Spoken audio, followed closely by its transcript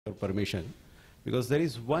your permission, because there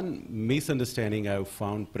is one misunderstanding I have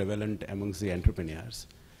found prevalent amongst the entrepreneurs.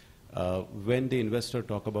 When the investor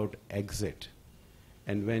talk about exit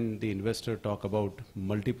and when the investor talk about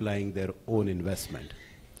multiplying their own investment,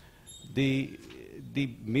 the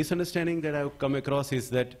misunderstanding that I've come across is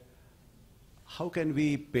that how can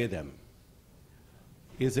we pay them?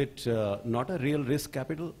 Is it not a real risk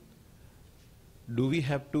capital? Do we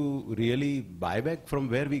have to really buy back from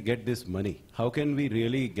where we get this money? How can we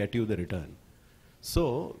really get you the return?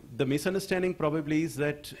 So the misunderstanding probably is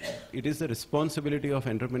that it is the responsibility of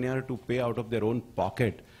entrepreneur to pay out of their own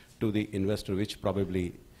pocket to the investor, which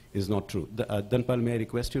probably is not true. Dhanpal, may I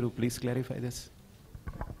request you to please clarify this?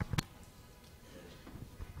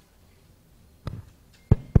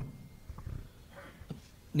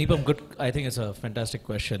 Nipam, good. I think it's a fantastic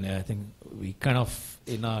question. Yeah, I think we kind of,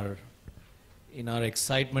 in our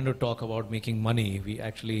excitement to talk about making money, we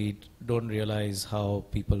actually don't realize how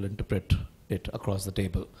people interpret it across the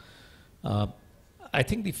table. I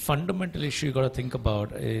think the fundamental issue you got to think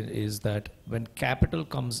about is that when capital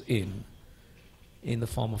comes in the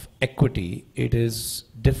form of equity, it is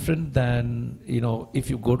different than, if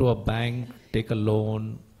you go to a bank, take a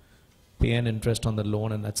loan, pay an interest on the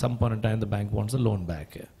loan, and at some point in time the bank wants the loan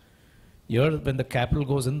back. Here, when the capital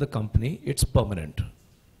goes in the company, it's permanent.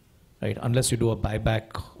 Right? Unless you do a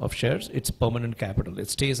buyback of shares, it's permanent capital. It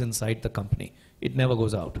stays inside the company. It never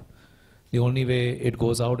goes out. The only way it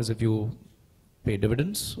goes out is if you pay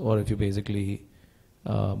dividends or if you basically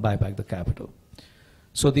buy back the capital.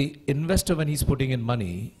 So the investor, when he's putting in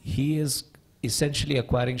money, he is essentially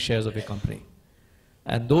acquiring shares of a company.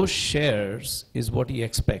 And those shares is what he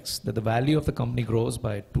expects, that the value of the company grows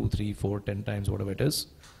by 2, 3, 4, 10 times, whatever it is.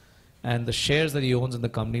 And the shares that he owns in the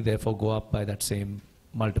company therefore go up by that same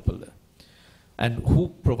multiple. And who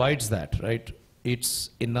provides that, right? It's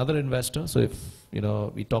another investor. So if,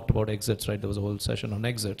 we talked about exits, right? There was a whole session on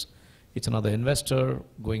exits. It's another investor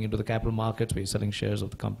going into the capital markets where he's selling shares of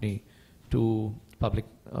the company to public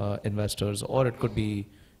investors, or it could be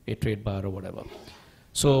a trade buyer or whatever.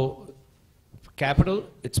 So capital,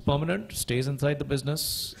 it's permanent, stays inside the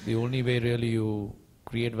business. The only way really you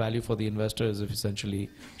create value for the investor is if essentially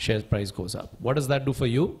share price goes up. What does that do for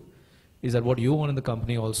you? Is that what you own in the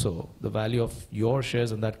company also, the value of your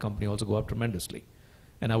shares in that company also go up tremendously.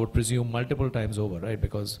 And I would presume multiple times over, right?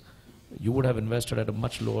 Because you would have invested at a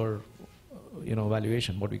much lower,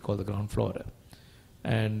 valuation, what we call the ground floor.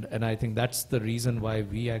 And I think that's the reason why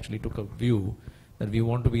we actually took a view that we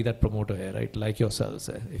want to be that promoter here, right? Like yourselves.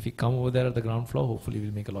 If you come over there at the ground floor, hopefully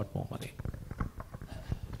we'll make a lot more money.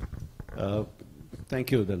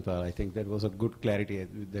 Thank you, Dhanpal. I think that was a good clarity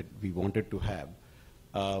that we wanted to have.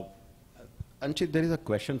 Anchit, there is a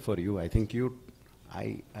question for you. I think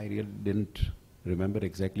I really didn't remember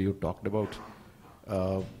exactly. You talked about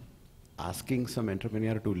asking some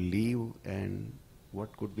entrepreneur to leave, and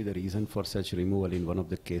what could be the reason for such removal in one of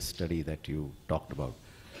the case study that you talked about.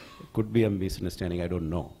 It could be a misunderstanding, I don't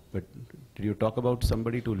know. But did you talk about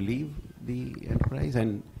somebody to leave the enterprise?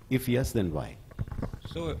 And if yes, then why?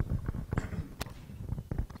 So,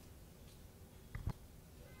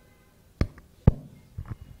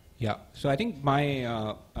 yeah, so I think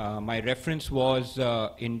my my reference was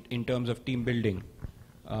in terms of team building,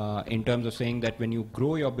 in terms of saying that when you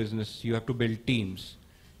grow your business, you have to build teams.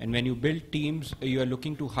 And when you build teams, you are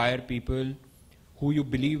looking to hire people who you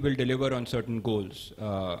believe will deliver on certain goals.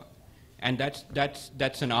 And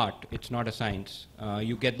that's an art, it's not a science.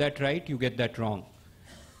 You get that right, you get that wrong.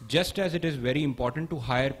 Just as it is very important to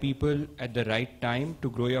hire people at the right time to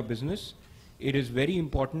grow your business, it is very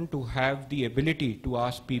important to have the ability to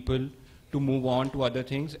ask people to move on to other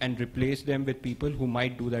things and replace them with people who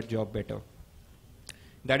might do that job better.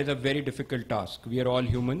 That is a very difficult task. We are all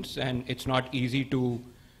humans, and it's not easy to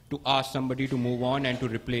ask somebody to move on and to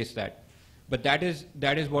replace that. But that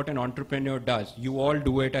is what an entrepreneur does. You all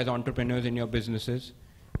do it as entrepreneurs in your businesses.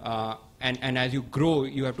 And as you grow,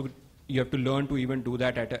 you have to learn to even do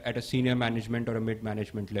that at a senior management or a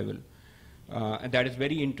mid-management level. And that is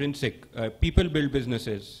very intrinsic. People build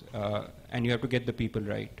businesses, and you have to get the people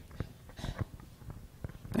right.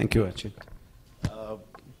 Thank you, Anchit.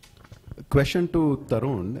 Question to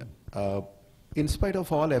Tarun. In spite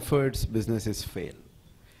of all efforts, businesses fail.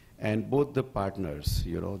 And both the partners,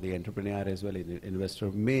 the entrepreneur as well as the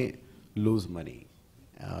investor, may lose money.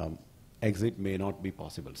 Exit may not be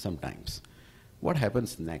possible sometimes. What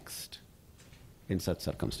happens next in such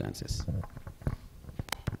circumstances?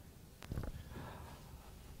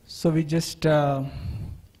 So we just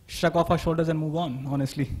shrug off our shoulders and move on,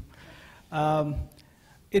 honestly.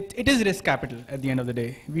 It is risk capital at the end of the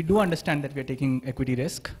day. We do understand that we are taking equity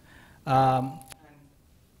risk.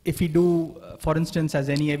 if we do, for instance, as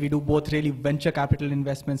NEA, we do both really venture capital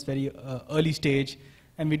investments, very early stage,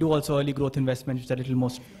 and we do also early growth investments, which are a little more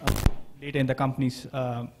later in the company's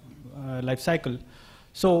life cycle.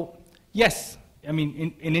 So yes, I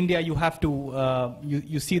mean, in India, you have to,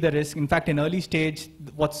 you see the risk. In fact, in early stage,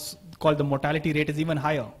 what's called the mortality rate is even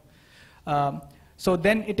higher. So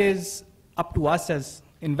then it is up to us as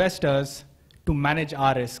investors to manage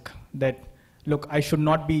our risk. That, look, I should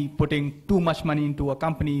not be putting too much money into a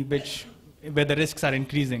company where the risks are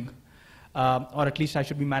increasing, or at least I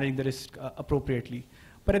should be managing the risk appropriately.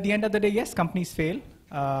 But at the end of the day, yes, companies fail,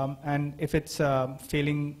 and if it's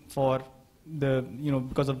failing for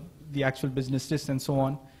because of the actual business risks and so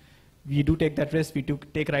on, we do take that risk. We do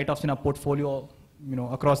take write-offs in our portfolio,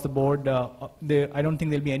 across the board. I don't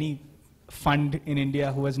think there'll be any fund in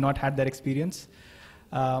India who has not had that experience.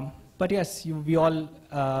 But yes, we all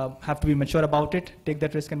have to be mature about it, take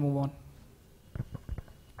that risk and move on.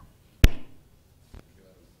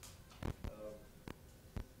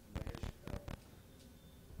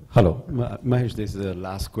 Hello, Mahesh, this is the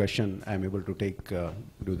last question I'm able to take due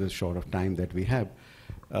to the short of time that we have.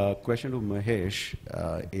 Question to Mahesh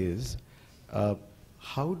is,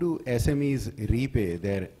 how do SMEs repay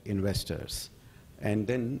their investors? And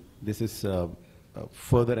then this is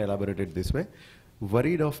further elaborated this way: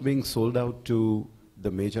 worried of being sold out to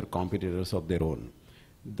the major competitors of their own.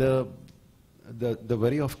 The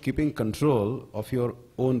worry of keeping control of your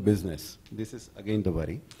own business. This is again the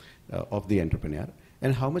worry of the entrepreneur.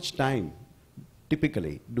 And how much time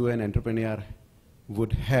typically do an entrepreneur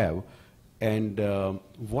would have, and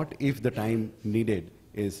what if the time needed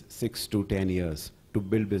is 6 to 10 years to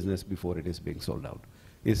build business before it is being sold out?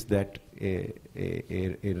 Is that a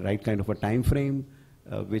right kind of a time frame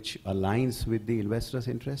which aligns with the investor's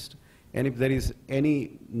interest? And if there is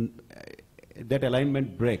any, that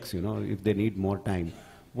alignment breaks, if they need more time,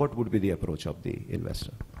 what would be the approach of the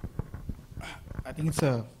investor? I think it's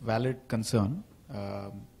a valid concern.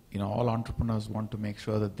 All entrepreneurs want to make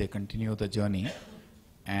sure that they continue the journey,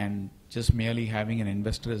 and just merely having an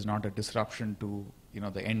investor is not a disruption to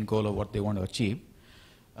the end goal of what they want to achieve.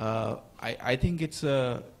 I think it's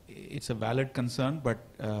a valid concern, but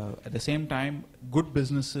at the same time, good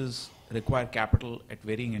businesses require capital at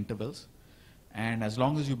varying intervals, and as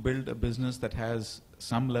long as you build a business that has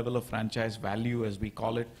some level of franchise value, as we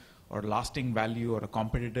call it, or lasting value, or a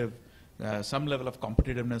competitive some level of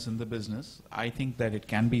competitiveness in the business, I think that it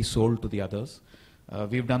can be sold to the others.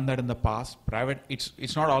 We've done that in the past.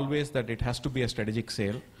 It's not always that it has to be a strategic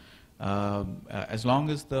sale. As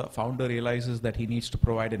long as the founder realizes that he needs to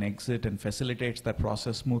provide an exit and facilitates that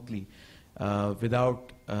process smoothly,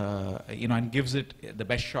 without, and gives it the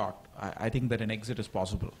best shot, I think that an exit is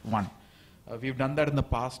possible. One. We've done that in the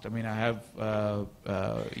past. I mean,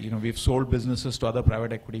 we've sold businesses to other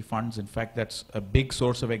private equity funds. In fact, that's a big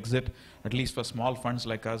source of exit, at least for small funds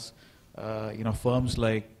like us. Firms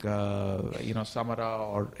like, Samara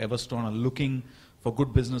or Everstone are looking for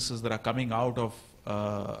good businesses that are coming out of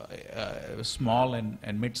small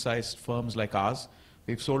and mid-sized firms like ours.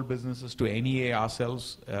 We've sold businesses to NEA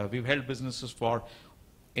ourselves. We've held businesses for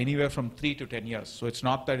anywhere from 3 to 10 years. So it's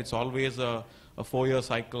not that it's always a 4-year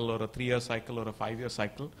cycle or a 3-year cycle or a 5-year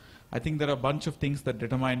cycle. I think there are a bunch of things that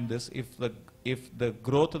determine this. If the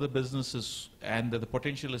growth of the business is and the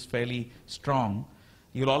potential is fairly strong,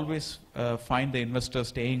 you'll always find the investor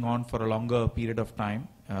staying on for a longer period of time.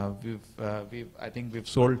 I think we've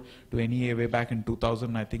sold to NEA way back in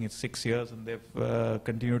 2000. I think it's 6 years, and they've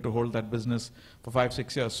continued to hold that business for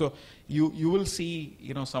 5-6 years. So you will see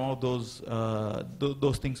some of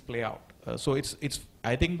those things play out. So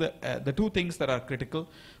I think the two things that are critical: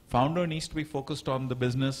 founder needs to be focused on the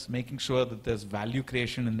business, making sure that there's value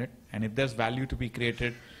creation in it, and if there's value to be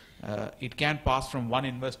created, it can pass from one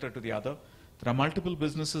investor to the other. There are multiple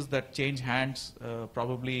businesses that change hands,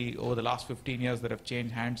 probably over the last 15 years, that have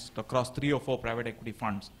changed hands across 3 or 4 private equity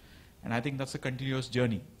funds. And I think that's a continuous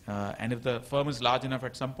journey. And if the firm is large enough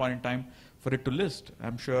at some point in time for it to list,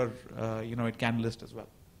 I'm sure it can list as well.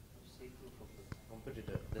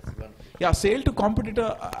 Yeah, sale to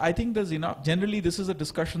competitor, I think there's enough. Generally, this is a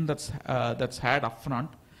discussion that's had upfront.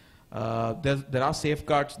 There are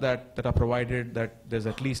safeguards that are provided, that there's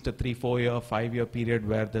at least a 3-4 year, 5-year period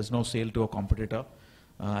where there's no sale to a competitor.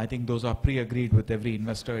 I think those are pre-agreed with every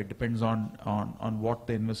investor. It depends on what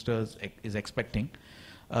the investor is expecting.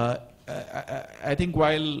 I think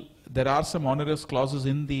while there are some onerous clauses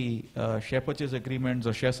in the share purchase agreements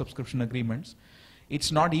or share subscription agreements, it's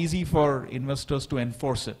not easy for investors to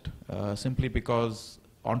enforce it, simply because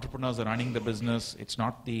entrepreneurs are running the business. It's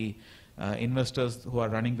not the investors who are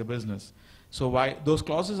running the business. So why those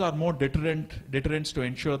clauses are more deterrents to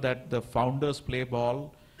ensure that the founders play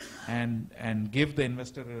ball and give the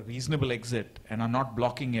investor a reasonable exit and are not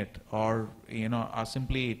blocking it, or are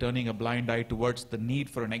simply turning a blind eye towards the need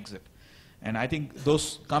for an exit. And I think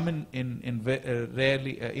those come in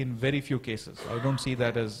rarely in very few cases. I don't see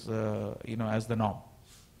that as as the norm.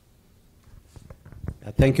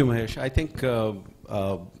 Thank you, Mahesh. I think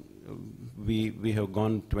we have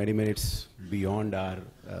gone 20 minutes beyond our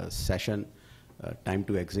session, time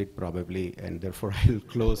to exit probably, and therefore I'll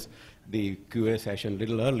close the QA session a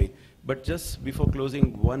little early. But just before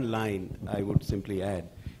closing, one line I would simply add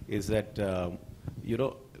is that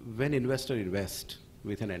when investors invest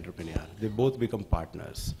with an entrepreneur, they both become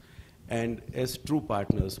partners, and as true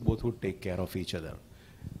partners, both would take care of each other.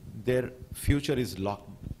 Their future is locked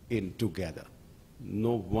in together.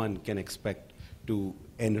 No one can expect to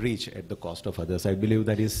enrich at the cost of others. I believe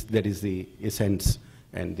that is the essence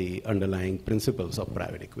and the underlying principles of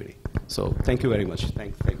private equity. So thank you very much.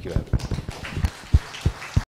 Thank you, everyone.